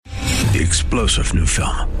The explosive new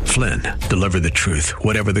film, Flynn, deliver the truth,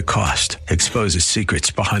 whatever the cost, exposes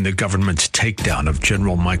secrets behind the government's takedown of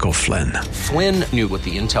General Michael Flynn. Flynn knew what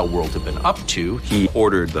the intel world had been up to. He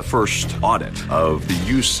ordered the first audit of the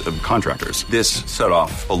use of contractors. This set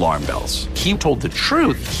off alarm bells. He told the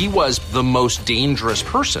truth. He was the most dangerous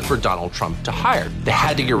person for Donald Trump to hire. They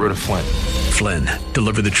had to get rid of Flynn. Flynn,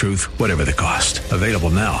 deliver the truth, whatever the cost. Available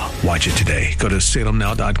now. Watch it today. Go to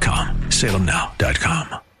salemnow.com.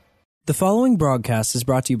 salemnow.com. The following broadcast is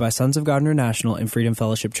brought to you by Sons of God International and Freedom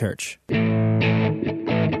Fellowship Church. Hello,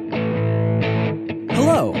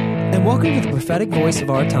 and welcome to the prophetic voice of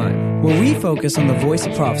our time, where we focus on the voice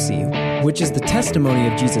of prophecy, which is the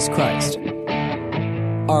testimony of Jesus Christ.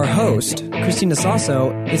 Our host, Christina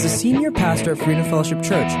Sasso, is a senior pastor at Freedom Fellowship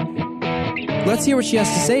Church. Let's hear what she has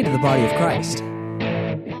to say to the body of Christ.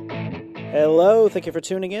 Hello, thank you for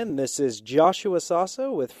tuning in. This is Joshua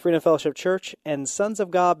Sasso with Freedom Fellowship Church and Sons of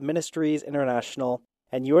God Ministries International,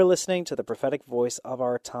 and you're listening to the prophetic voice of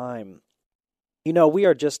our time. You know, we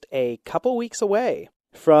are just a couple weeks away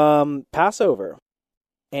from Passover,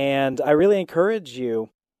 and I really encourage you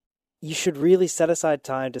should really set aside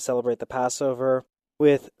time to celebrate the Passover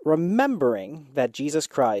with remembering that Jesus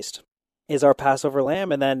Christ is our Passover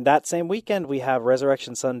lamb, and then that same weekend we have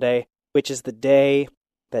Resurrection Sunday, which is the day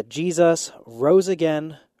that Jesus rose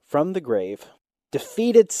again from the grave,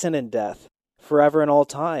 defeated sin and death forever and all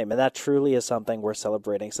time, and that truly is something we're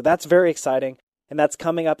celebrating. So that's very exciting, and that's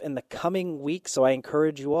coming up in the coming week, so I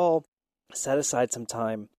encourage you all, set aside some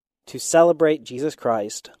time to celebrate Jesus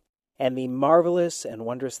Christ and the marvelous and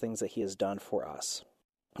wondrous things that he has done for us.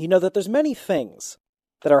 You know that there's many things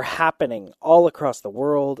that are happening all across the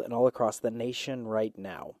world and all across the nation right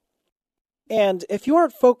now. And if you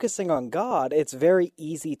aren't focusing on God, it's very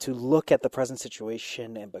easy to look at the present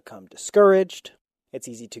situation and become discouraged. It's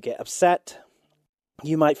easy to get upset.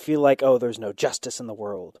 You might feel like, oh, there's no justice in the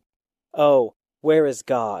world. Oh, where is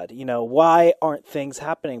God? You know, why aren't things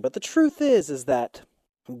happening? But the truth is that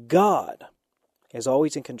God is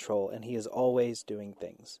always in control and he is always doing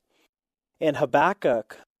things. In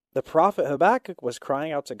Habakkuk, the prophet Habakkuk was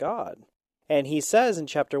crying out to God. And he says in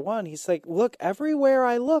chapter 1, he's like, look, everywhere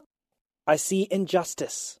I look, I see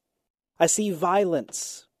injustice. I see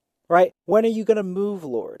violence, right? When are you going to move,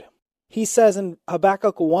 Lord? He says in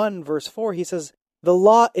Habakkuk 1, verse 4, he says, the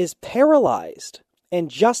law is paralyzed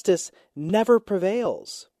and justice never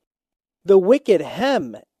prevails. The wicked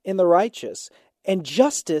hem in the righteous and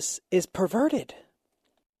justice is perverted,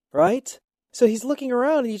 right? So he's looking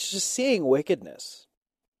around and he's just seeing wickedness.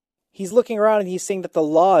 He's looking around and he's seeing that the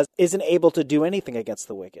law isn't able to do anything against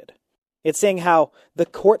the wicked. It's saying how the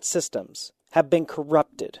court systems have been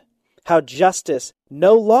corrupted, how justice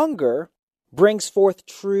no longer brings forth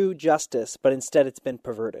true justice, but instead it's been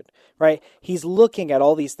perverted, right? He's looking at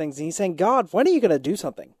all these things and he's saying, God, when are you going to do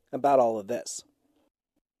something about all of this?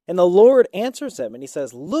 And the Lord answers him and he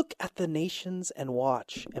says, look at the nations and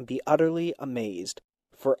watch and be utterly amazed,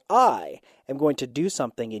 for I am going to do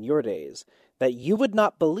something in your days that you would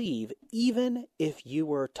not believe even if you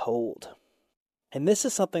were told. And this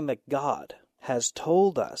is something that God has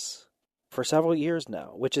told us for several years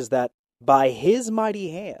now, which is that by his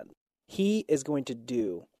mighty hand, he is going to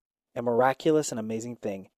do a miraculous and amazing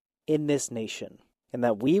thing in this nation, and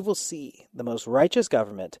that we will see the most righteous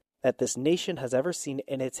government that this nation has ever seen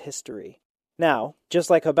in its history. Now, just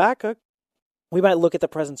like Habakkuk, we might look at the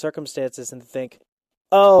present circumstances and think,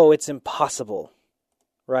 oh, it's impossible,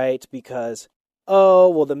 right? Because, oh,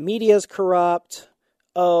 well, the media is corrupt.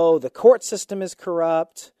 Oh, the court system is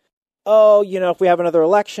corrupt. Oh, you know, if we have another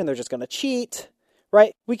election, they're just going to cheat,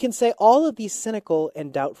 right? We can say all of these cynical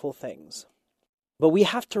and doubtful things, but we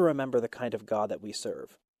have to remember the kind of God that we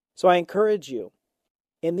serve. So I encourage you,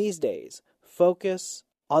 in these days, focus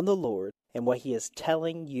on the Lord and what he is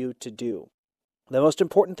telling you to do. The most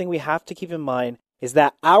important thing we have to keep in mind is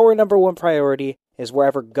that our number one priority is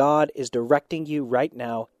wherever God is directing you right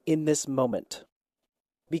now in this moment.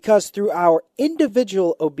 Because through our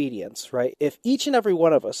individual obedience, right, if each and every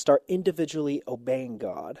one of us start individually obeying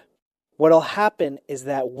God, what'll happen is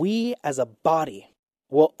that we as a body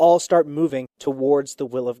will all start moving towards the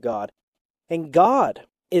will of God. And God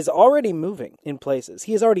is already moving in places.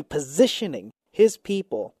 He is already positioning his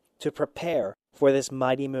people to prepare for this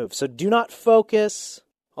mighty move. So do not focus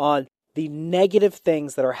on the negative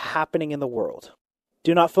things that are happening in the world.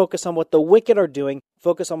 Do not focus on what the wicked are doing.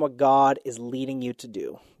 Focus on what God is leading you to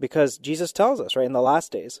do. Because Jesus tells us, right, in the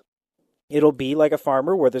last days, it'll be like a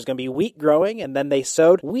farmer where there's going to be wheat growing and then they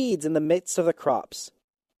sowed weeds in the midst of the crops.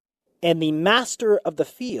 And the master of the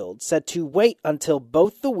field said to wait until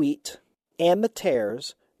both the wheat and the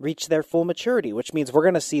tares reach their full maturity, which means we're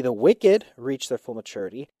going to see the wicked reach their full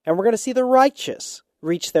maturity, and we're going to see the righteous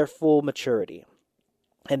reach their full maturity.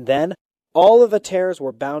 And then all of the tares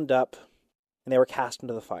were bound up, and they were cast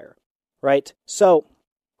into the fire, right? So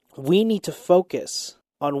we need to focus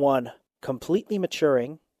on one, completely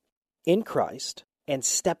maturing in Christ and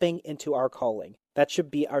stepping into our calling. That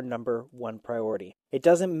should be our number one priority. It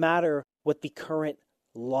doesn't matter what the current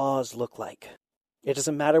laws look like. It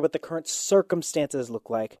doesn't matter what the current circumstances look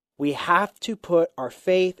like. We have to put our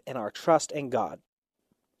faith and our trust in God.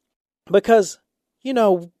 Because,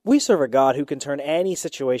 we serve a God who can turn any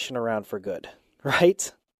situation around for good,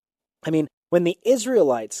 right? I mean, when the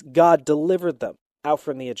Israelites, God delivered them out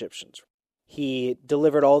from the Egyptians. He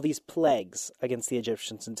delivered all these plagues against the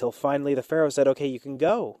Egyptians until finally the Pharaoh said, okay, you can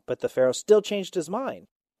go. But the Pharaoh still changed his mind.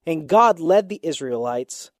 And God led the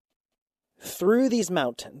Israelites through these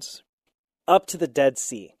mountains up to the Dead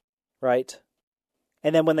Sea, right?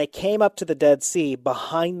 And then when they came up to the Dead Sea,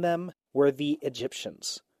 behind them were the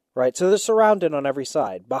Egyptians, right? So they're surrounded on every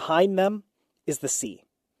side. Behind them is the sea.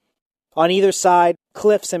 On either side,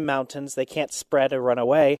 cliffs and mountains. They can't spread or run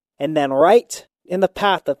away. And then right in the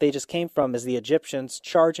path that they just came from is the Egyptians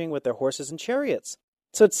charging with their horses and chariots.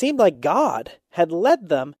 So it seemed like God had led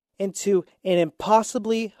them into an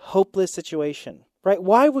impossibly hopeless situation, right?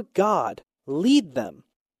 Why would God lead them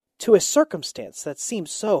to a circumstance that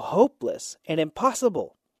seems so hopeless and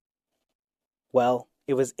impossible? Well,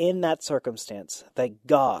 it was in that circumstance that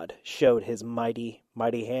God showed his mighty,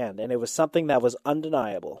 mighty hand. And it was something that was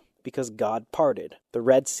undeniable because God parted the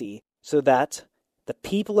Red Sea so that the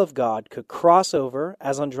people of God could cross over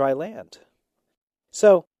as on dry land.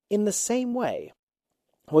 So, in the same way,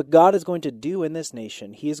 what God is going to do in this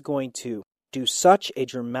nation, he is going to do such a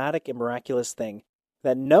dramatic and miraculous thing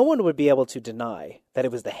that no one would be able to deny that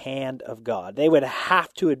it was the hand of God. They would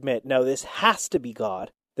have to admit, no, this has to be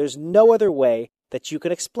God. There's no other way that you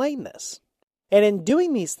could explain this. And in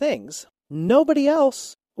doing these things, nobody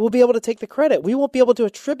else will be able to take the credit. We won't be able to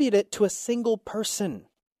attribute it to a single person.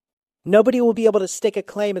 Nobody will be able to stake a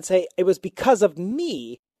claim and say, it was because of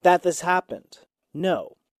me that this happened.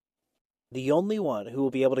 No. The only one who will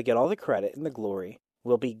be able to get all the credit and the glory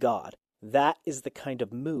will be God. That is the kind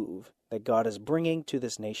of move that God is bringing to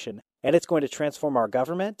this nation. And it's going to transform our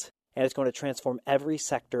government, and it's going to transform every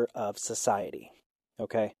sector of society.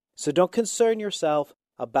 Okay? So don't concern yourself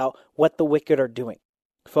about what the wicked are doing.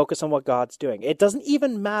 Focus on what God's doing. It doesn't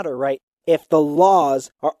even matter, right, if the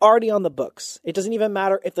laws are already on the books. It doesn't even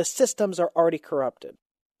matter if the systems are already corrupted.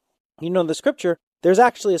 In the scripture, there's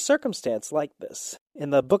actually a circumstance like this.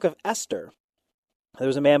 In the book of Esther, there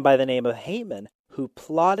was a man by the name of Haman who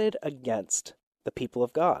plotted against the people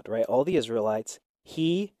of God, right? All the Israelites.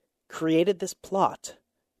 He created this plot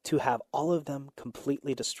to have all of them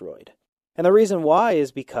completely destroyed. And the reason why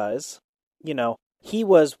is because, he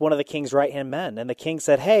was one of the king's right-hand men. And the king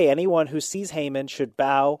said, hey, anyone who sees Haman should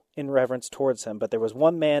bow in reverence towards him. But there was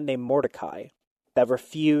one man named Mordecai that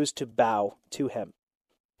refused to bow to him.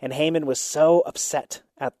 And Haman was so upset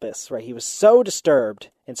at this, right? He was so disturbed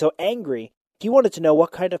and so angry. He wanted to know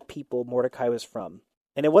what kind of people Mordecai was from.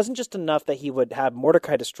 And it wasn't just enough that he would have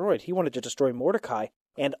Mordecai destroyed. He wanted to destroy Mordecai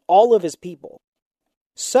and all of his people.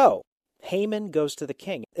 So Haman goes to the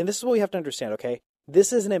king. And this is what we have to understand, okay?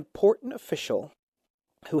 This is an important official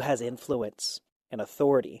who has influence and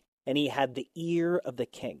authority. And he had the ear of the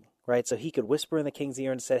king, right? So he could whisper in the king's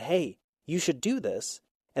ear and said, hey, you should do this.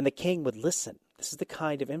 And the king would listen. This is the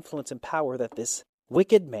kind of influence and power that this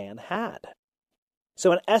wicked man had.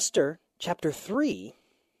 So in Esther chapter 3,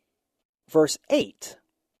 verse 8,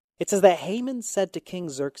 it says that Haman said to King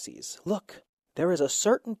Xerxes, look, there is a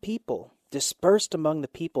certain people dispersed among the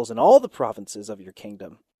peoples in all the provinces of your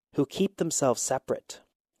kingdom who keep themselves separate.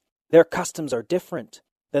 Their customs are different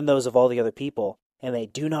than those of all the other people, and they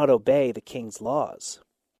do not obey the king's laws.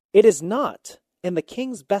 It is not in the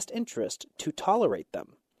king's best interest to tolerate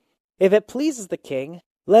them. If it pleases the king,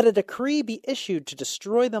 let a decree be issued to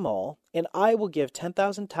destroy them all, and I will give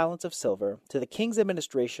 10,000 talents of silver to the king's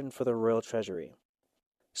administration for the royal treasury.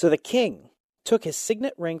 So the king took his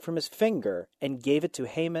signet ring from his finger and gave it to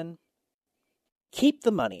Haman. Keep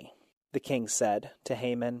the money, the king said to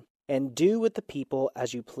Haman, and do with the people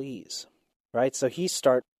as you please. Right? So he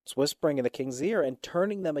starts whispering in the king's ear and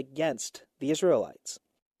turning them against the Israelites.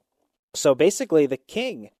 So basically the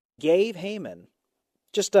king gave Haman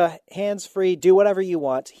just a hands-free, do whatever you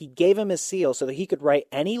want. He gave him his seal so that he could write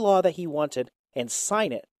any law that he wanted and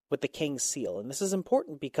sign it with the king's seal. And this is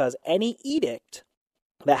important because any edict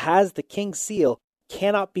that has the king's seal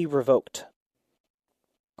cannot be revoked.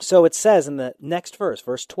 So it says in the next verse,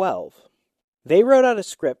 verse 12, They wrote out a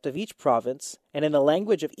script of each province, and in the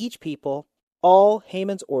language of each people, all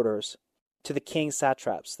Haman's orders to the king's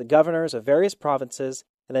satraps, the governors of various provinces,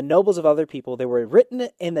 and the nobles of other people. They were written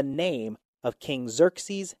in the name of King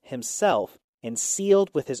Xerxes himself and sealed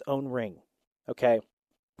with his own ring. Okay?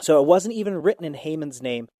 So it wasn't even written in Haman's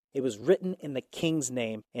name. It was written in the king's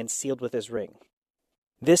name and sealed with his ring.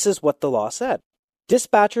 This is what the law said.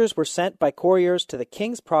 Dispatchers were sent by couriers to the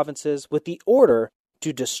king's provinces with the order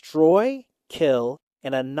to destroy, kill,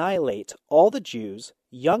 and annihilate all the Jews,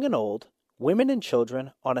 young and old, women and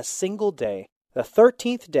children, on a single day, the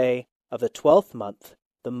 13th day of the 12th month,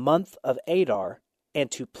 the month of Adar, and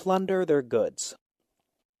to plunder their goods.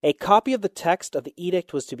 A copy of the text of the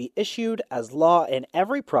edict was to be issued as law in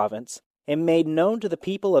every province and made known to the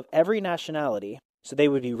people of every nationality, so they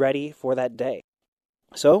would be ready for that day.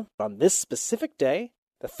 So, on this specific day,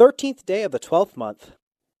 the 13th day of the 12th month,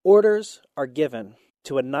 orders are given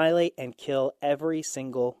to annihilate and kill every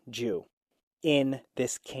single Jew in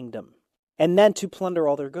this kingdom, and then to plunder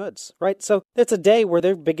all their goods, right? So it's a day where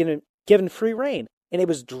they're given free reign, and it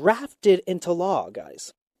was drafted into law,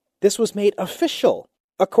 guys. This was made official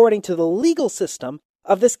according to the legal system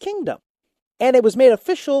of this kingdom, and it was made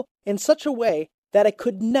official in such a way that it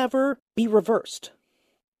could never be reversed.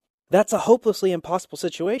 That's a hopelessly impossible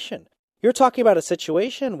situation. You're talking about a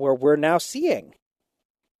situation where we're now seeing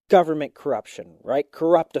government corruption, right?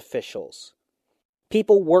 Corrupt officials,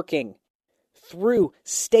 people working through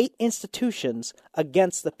state institutions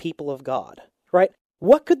against the people of God, right?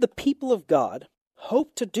 What could the people of God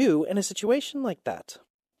hope to do in a situation like that,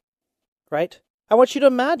 right? I want you to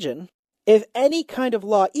imagine if any kind of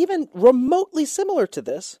law, even remotely similar to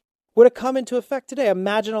this, would have come into effect today.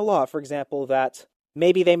 Imagine a law, for example, that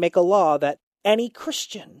maybe they make a law that any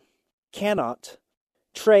Christian cannot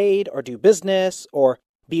trade or do business or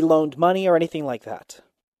be loaned money or anything like that,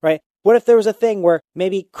 right? What if there was a thing where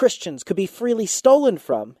maybe Christians could be freely stolen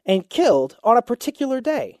from and killed on a particular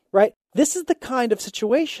day, right? This is the kind of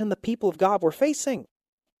situation the people of God were facing.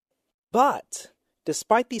 But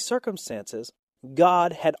despite these circumstances,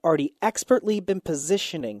 God had already expertly been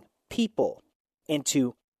positioning people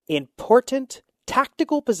into important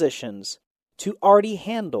tactical positions to already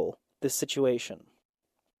handle this situation.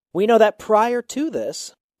 We know that prior to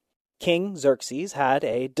this, King Xerxes had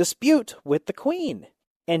a dispute with the queen,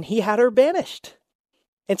 and he had her banished.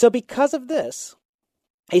 And so because of this,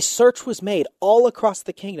 a search was made all across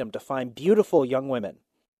the kingdom to find beautiful young women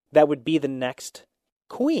that would be the next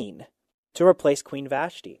queen to replace Queen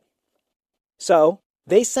Vashti. So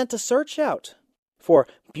they sent a search out for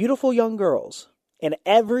beautiful young girls in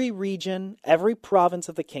every region, every province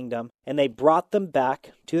of the kingdom, and they brought them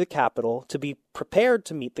back to the capital to be prepared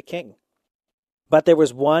to meet the king. But there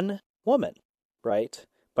was one woman, right,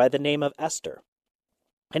 by the name of Esther.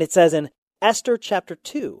 And it says in Esther chapter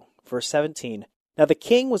 2, verse 17, "Now the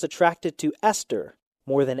king was attracted to Esther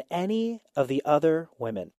more than any of the other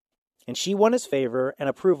women, and she won his favor and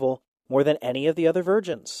approval more than any of the other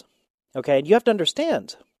virgins." Okay, and you have to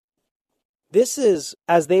understand, this is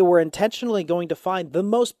as they were intentionally going to find the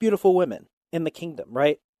most beautiful women in the kingdom,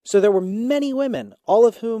 right? So there were many women, all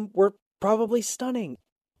of whom were probably stunning.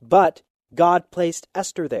 But God placed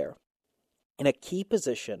Esther there in a key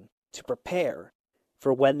position to prepare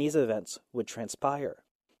for when these events would transpire.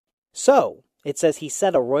 So it says he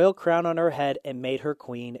set a royal crown on her head and made her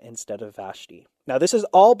queen instead of Vashti. Now this is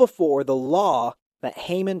all before the law that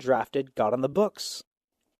Haman drafted got on the books.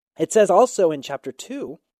 It says also in chapter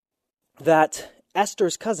 2 that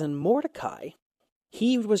Esther's cousin Mordecai,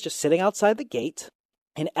 he was just sitting outside the gate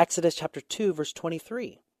in Exodus chapter 2, verse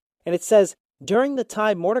 23. And it says, during the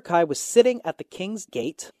time Mordecai was sitting at the king's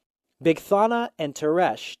gate, Bigthana and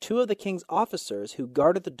Teresh, two of the king's officers who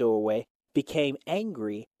guarded the doorway, became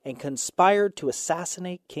angry and conspired to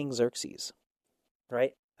assassinate King Xerxes.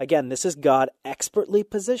 Right? Again, this is God expertly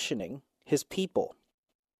positioning his people.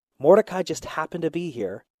 Mordecai just happened to be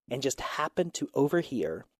here and just happened to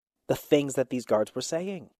overhear the things that these guards were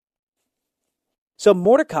saying. So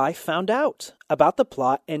Mordecai found out about the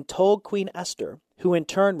plot and told Queen Esther, who in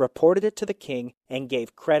turn reported it to the king and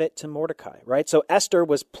gave credit to Mordecai, right? So Esther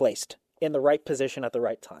was placed in the right position at the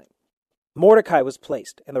right time. Mordecai was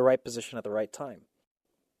placed in the right position at the right time.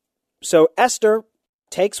 So Esther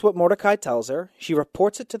takes what Mordecai tells her, she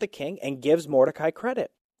reports it to the king and gives Mordecai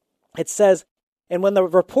credit. It says, and when the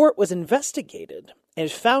report was investigated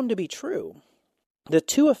and found to be true, the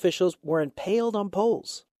two officials were impaled on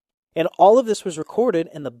poles. And all of this was recorded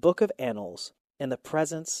in the book of Annals in the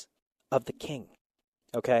presence of the king.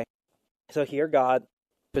 Okay? So here God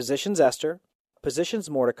positions Esther, positions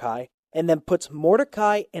Mordecai, and then puts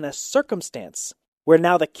Mordecai in a circumstance where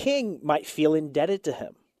now the king might feel indebted to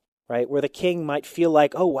him, right? Where the king might feel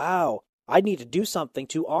like, oh, wow, I need to do something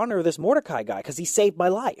to honor this Mordecai guy because he saved my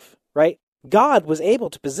life, right? God was able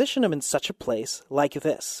to position him in such a place like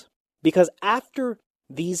this. Because after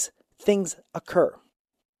these things occur,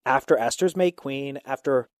 after Esther's made queen,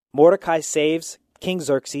 after Mordecai saves King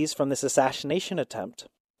Xerxes from this assassination attempt,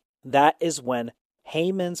 that is when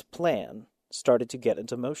Haman's plan started to get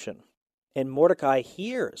into motion. And Mordecai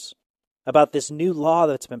hears about this new law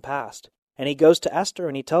that's been passed. And he goes to Esther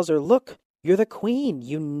and he tells her, look, you're the queen.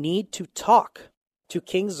 You need to talk to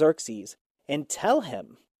King Xerxes and tell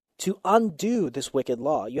him to undo this wicked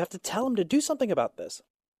law. You have to tell him to do something about this.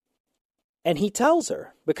 And he tells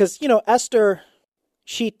her, because, Esther,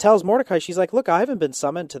 she tells Mordecai, she's like, look, I haven't been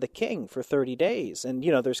summoned to the king for 30 days. And,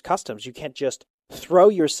 there's customs. You can't just throw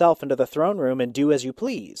yourself into the throne room and do as you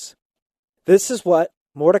please. This is what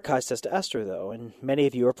Mordecai says to Esther, though, and many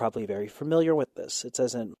of you are probably very familiar with this. It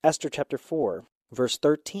says in Esther chapter 4, verse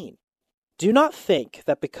 13, do not think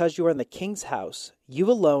that because you are in the king's house, you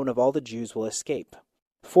alone of all the Jews will escape.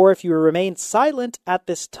 For if you remain silent at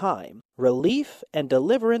this time, relief and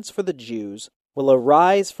deliverance for the Jews will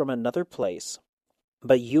arise from another place,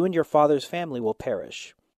 but you and your father's family will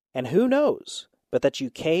perish. And who knows but that you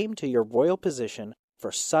came to your royal position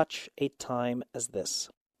for such a time as this?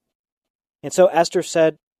 And so Esther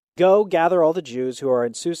said, go gather all the Jews who are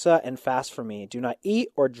in Susa and fast for me. Do not eat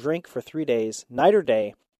or drink for 3 days, night or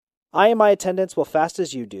day. I and my attendants will fast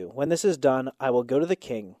as you do. When this is done, I will go to the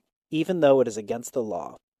king, even though it is against the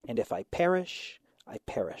law. And if I perish, I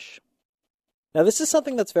perish. Now, this is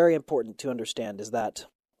something that's very important to understand, is that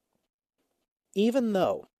even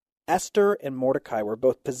though Esther and Mordecai were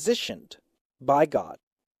both positioned by God,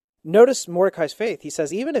 notice Mordecai's faith. He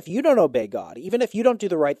says, even if you don't obey God, even if you don't do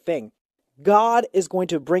the right thing, God is going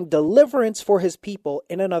to bring deliverance for his people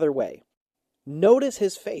in another way. Notice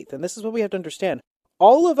his faith, and this is what we have to understand.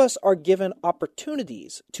 All of us are given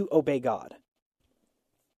opportunities to obey God.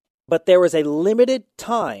 But there is a limited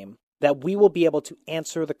time that we will be able to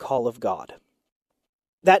answer the call of God.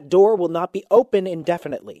 That door will not be open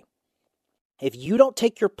indefinitely. If you don't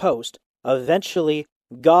take your post, eventually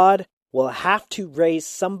God will have to raise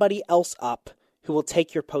somebody else up who will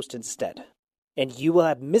take your post instead. And you will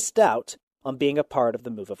have missed out on being a part of the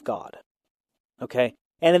move of God. Okay?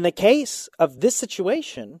 And in the case of this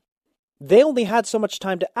situation, they only had so much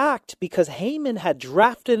time to act because Haman had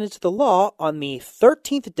drafted into the law on the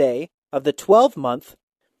 13th day of the 12th month.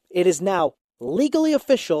 It is now legally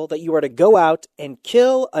official that you are to go out and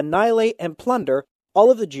kill, annihilate, and plunder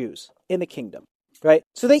all of the Jews in the kingdom, right?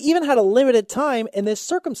 So they even had a limited time in this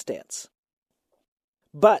circumstance.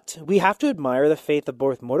 But we have to admire the faith of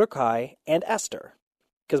both Mordecai and Esther,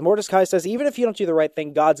 because Mordecai says, even if you don't do the right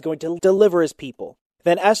thing, God's going to deliver his people.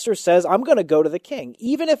 Then Esther says, I'm going to go to the king,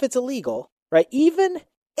 even if it's illegal, right? Even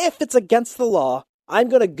if it's against the law, I'm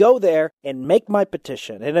going to go there and make my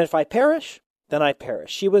petition. And if I perish, then I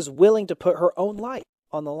perish. She was willing to put her own life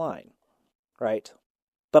on the line, right?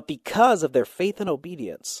 But because of their faith and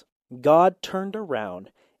obedience, God turned around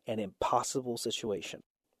an impossible situation.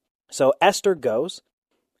 So Esther goes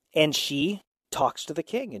and she talks to the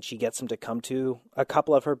king and she gets him to come to a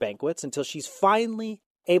couple of her banquets until she's finally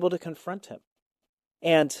able to confront him.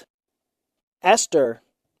 And Esther,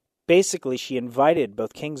 basically, she invited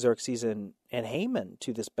both King Xerxes and Haman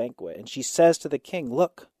to this banquet. And she says to the king,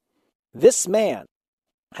 look, this man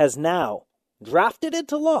has now drafted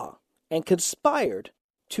into law and conspired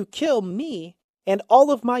to kill me and all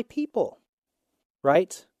of my people,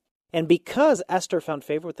 right? And because Esther found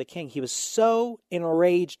favor with the king, he was so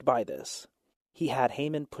enraged by this, he had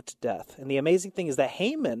Haman put to death. And the amazing thing is that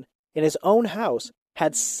Haman, in his own house,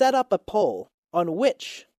 had set up a pole on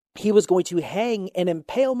which he was going to hang and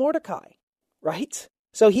impale Mordecai, right?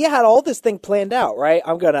 So he had all this thing planned out, right?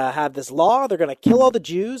 I'm going to have this law, they're going to kill all the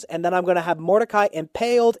Jews, and then I'm going to have Mordecai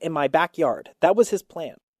impaled in my backyard. That was his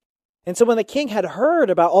plan. And so when the king had heard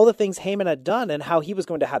about all the things Haman had done and how he was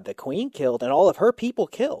going to have the queen killed and all of her people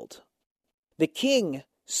killed, the king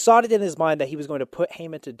sought it in his mind that he was going to put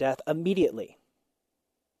Haman to death immediately.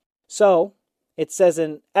 So it says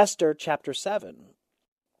in Esther chapter 7,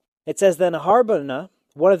 it says, then Harbona,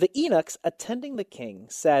 one of the eunuchs attending the king,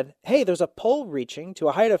 said, hey, there's a pole reaching to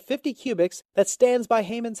a height of 50 cubits that stands by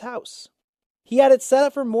Haman's house. He had it set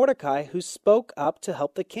up for Mordecai, who spoke up to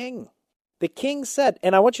help the king. The king said,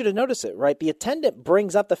 and I want you to notice it, right? The attendant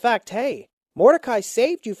brings up the fact, hey, Mordecai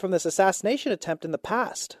saved you from this assassination attempt in the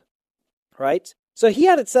past, right? So he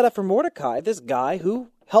had it set up for Mordecai, this guy who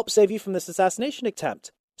helped save you from this assassination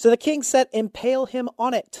attempt. So the king said, impale him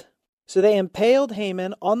on it. So they impaled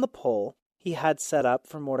Haman on the pole he had set up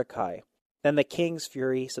for Mordecai. then the king's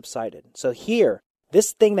fury subsided. So here,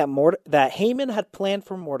 this thing that Haman had planned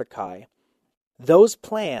for Mordecai, those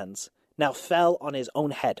plans now fell on his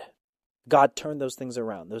own head. God turned those things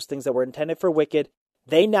around. Those things that were intended for wicked,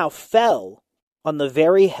 they now fell on the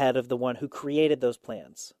very head of the one who created those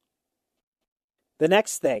plans. The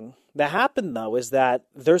next thing that happened, though, is that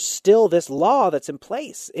there's still this law that's in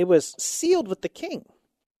place. It was sealed with the king,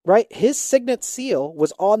 right? His signet seal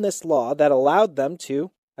was on this law that allowed them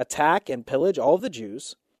to attack and pillage all of the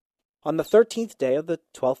Jews on the 13th day of the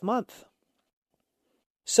 12th month.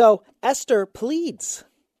 So Esther pleads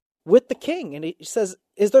with the king, and he says,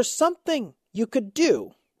 is there something you could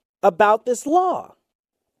do about this law?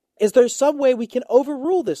 Is there some way we can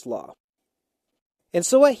overrule this law? And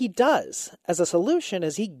so what he does as a solution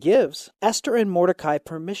is he gives Esther and Mordecai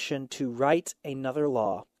permission to write another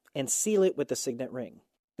law and seal it with the signet ring.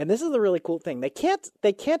 And this is the really cool thing. They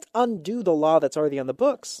can't undo the law that's already on the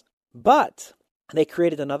books, but they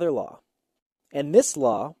created another law. And this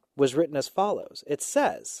law was written as follows. It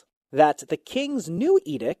says that the king's new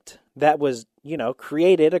edict that was,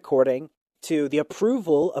 created according to the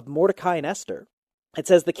approval of Mordecai and Esther, it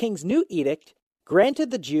says the king's new edict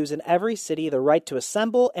granted the Jews in every city the right to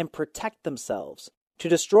assemble and protect themselves, to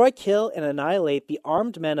destroy, kill, and annihilate the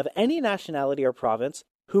armed men of any nationality or province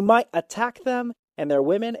who might attack them and their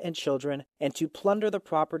women and children, and to plunder the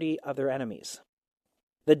property of their enemies.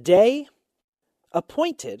 The day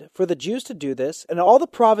appointed for the Jews to do this in all the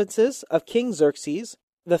provinces of King Xerxes,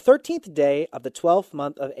 the 13th day of the 12th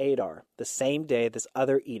month of Adar, the same day this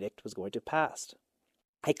other edict was going to pass.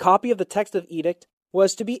 A copy of the text of edict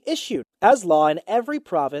was to be issued as law in every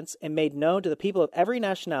province and made known to the people of every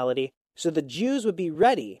nationality, so the Jews would be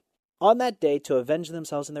ready on that day to avenge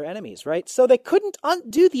themselves and their enemies, right? So they couldn't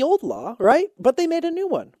undo the old law, right? But they made a new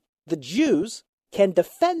one. The Jews can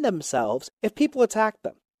defend themselves if people attack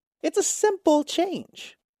them. It's a simple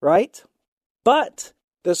change, right? But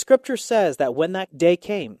the scripture says that when that day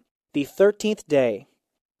came, the 13th day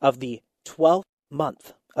of the 12th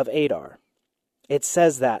month of Adar, it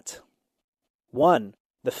says that, 1,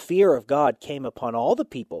 the fear of God came upon all the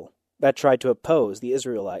people that tried to oppose the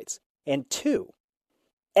Israelites, and 2,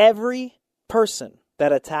 every person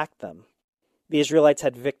that attacked them, the Israelites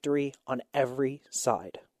had victory on every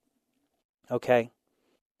side. Okay?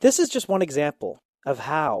 This is just one example of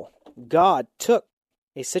how God took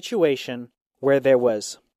a situation where there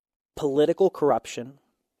was political corruption,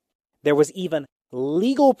 there was even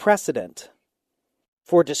legal precedent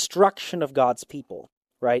for destruction of God's people,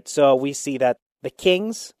 right? So we see that the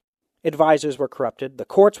king's advisors were corrupted, the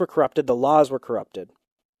courts were corrupted, the laws were corrupted.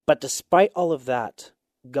 But despite all of that,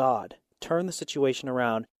 God turned the situation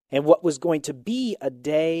around, and what was going to be a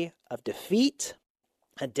day of defeat,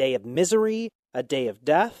 a day of misery, a day of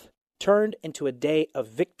death, turned into a day of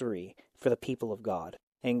victory for the people of God.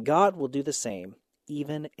 And God will do the same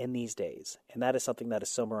even in these days. And that is something that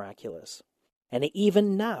is so miraculous. And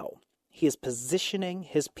even now, he is positioning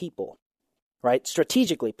his people, right?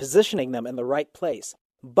 Strategically positioning them in the right place.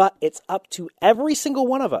 But it's up to every single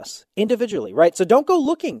one of us individually, right? So don't go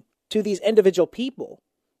looking to these individual people.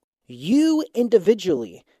 You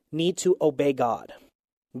individually need to obey God.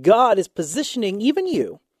 God is positioning even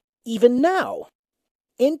you, even now,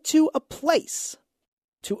 into a place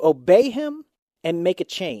to obey him and make a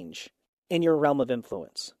change in your realm of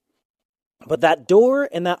influence. But that door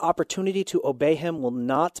and that opportunity to obey him will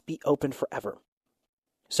not be open forever.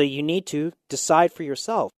 So you need to decide for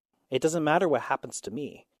yourself. It doesn't matter what happens to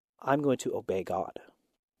me. I'm going to obey God.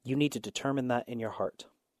 You need to determine that in your heart.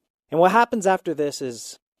 And what happens after this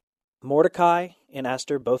is Mordecai and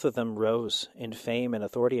Esther, both of them rose in fame and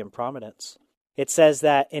authority and prominence. It says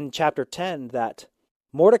that in chapter 10 that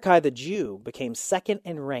Mordecai the Jew became second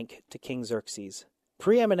in rank to King Xerxes,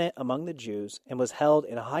 preeminent among the Jews, and was held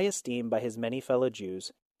in high esteem by his many fellow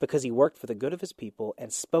Jews because he worked for the good of his people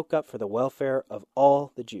and spoke up for the welfare of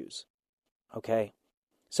all the Jews. Okay,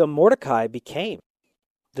 so Mordecai became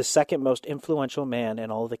the second most influential man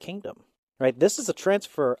in all of the kingdom, right? This is a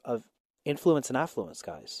transfer of influence and affluence,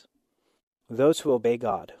 guys. Those who obey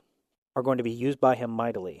God are going to be used by him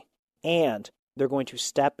mightily, and they're going to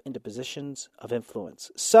step into positions of influence.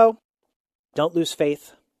 So, don't lose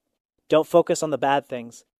faith. Don't focus on the bad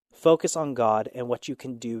things. Focus on God and what you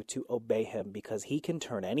can do to obey him, because he can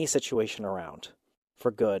turn any situation around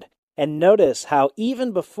for good. And notice how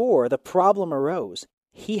even before the problem arose,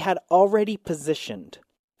 he had already positioned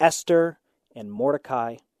Esther and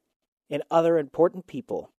Mordecai and other important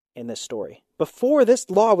people in this story. Before this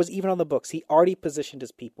law was even on the books, he already positioned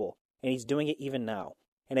his people, and he's doing it even now.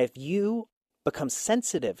 And if you become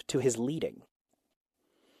sensitive to his leading,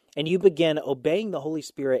 and you begin obeying the Holy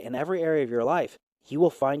Spirit in every area of your life, you will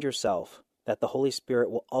find yourself that the Holy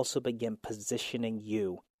Spirit will also begin positioning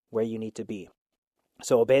you where you need to be.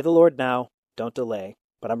 So obey the Lord now, don't delay.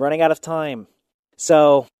 But I'm running out of time.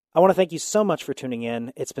 So I want to thank you so much for tuning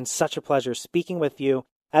in. It's been such a pleasure speaking with you.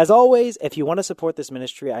 As always, if you want to support this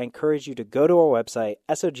ministry, I encourage you to go to our website,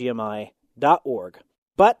 sogmi.org.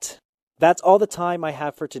 But that's all the time I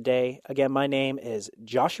have for today. Again, my name is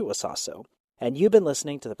Joshua Sasso, and you've been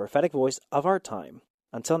listening to the prophetic voice of our time.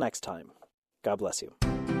 Until next time, God bless you.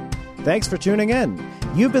 Thanks for tuning in.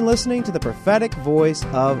 You've been listening to the prophetic voice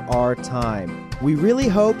of our time. We really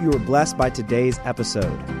hope you were blessed by today's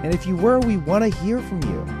episode. And if you were, we want to hear from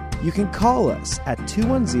you. You can call us at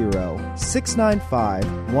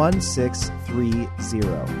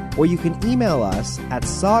 210-695-1630. Or you can email us at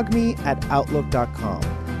sogmi@outlook.com.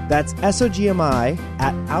 That's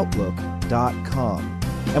SOGMI@outlook.com.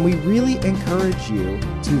 And we really encourage you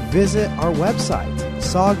to visit our website,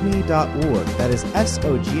 sogmi.org. That is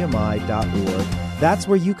SOGMI.org. That's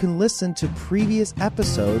where you can listen to previous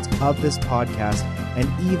episodes of this podcast and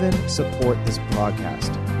even support this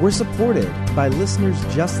podcast. We're supported by listeners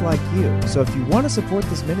just like you. So if you want to support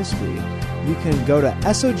this ministry, you can go to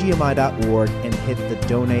SOGMI.org and hit the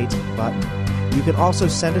donate button. You can also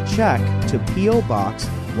send a check to P.O. Box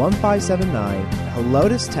 1579,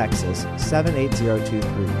 Helotes, Texas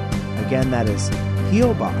 78023. Again, that is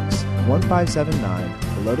P.O. Box 1579,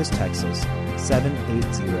 Helotes, Texas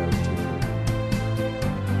 78023.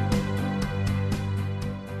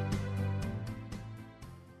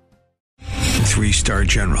 Three-star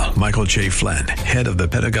General Michael J. Flynn, head of the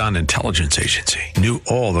Pentagon Intelligence Agency, knew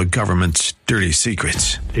all the government's dirty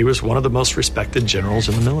secrets. He was one of the most respected generals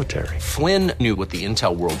in the military. Flynn knew what the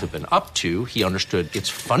intel world had been up to. He understood its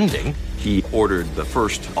funding. He ordered the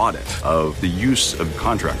first audit of the use of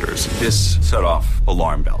contractors. This set off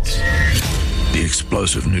alarm bells. The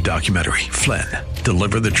explosive new documentary, Flynn,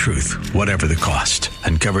 Deliver the Truth, Whatever the Cost,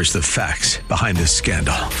 uncovers the facts behind this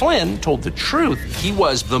scandal. Flynn told the truth. He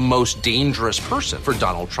was the most dangerous person for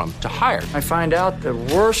Donald Trump to hire. I find out the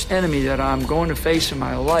worst enemy that I'm going to face in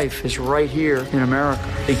my life is right here in America.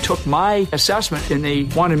 They took my assessment and they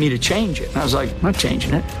wanted me to change it. And I was like, I'm not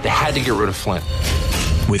changing it. They had to get rid of Flynn.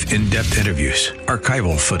 With in-depth interviews,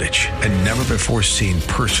 archival footage, and never-before-seen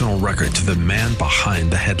personal records of the man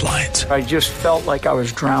behind the headlines. I just felt like I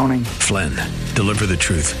was drowning. Flynn, Deliver the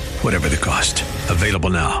Truth, Whatever the Cost.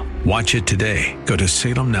 Available now. Watch it today. Go to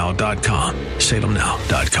salemnow.com.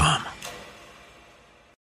 salemnow.com.